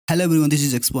Hello everyone, this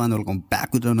is Expo and welcome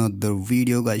back with another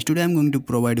video guys. Today I'm going to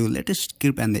provide you latest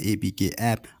script and the APK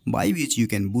app by which you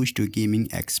can boost your gaming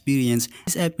experience.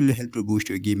 This app will help to boost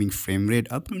your gaming frame rate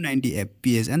up to 90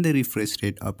 FPS and the refresh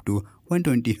rate up to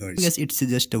 120 Hz. Because it's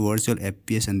just a virtual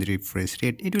FPS and the refresh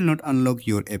rate, it will not unlock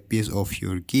your FPS of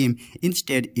your game.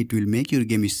 Instead, it will make your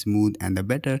game smooth and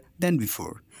better than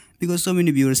before. Because so many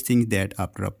viewers think that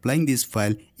after applying this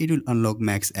file, it will unlock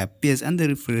max FPS and the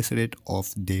refresh rate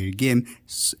of their game,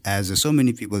 as so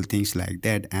many people think like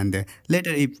that, and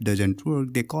later if it doesn't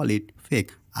work, they call it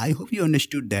fake. I hope you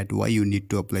understood that why you need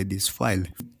to apply this file.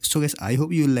 So guys, I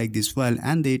hope you like this file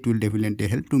and it will definitely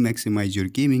help to maximize your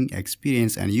gaming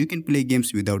experience and you can play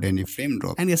games without any frame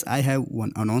drop. And yes, I have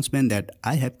one announcement that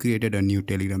I have created a new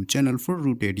Telegram channel for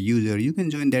rooted user. You can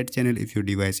join that channel if your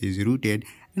device is rooted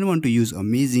and want to use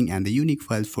amazing and the unique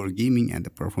files for gaming and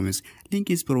the performance. Link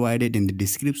is provided in the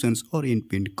descriptions or in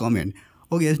pinned comment.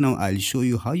 Okay guys, now I'll show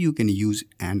you how you can use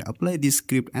and apply this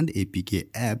script and the APK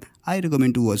app. I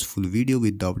recommend to watch full video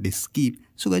without skip.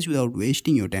 So guys, without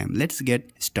wasting your time, let's get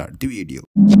start the video.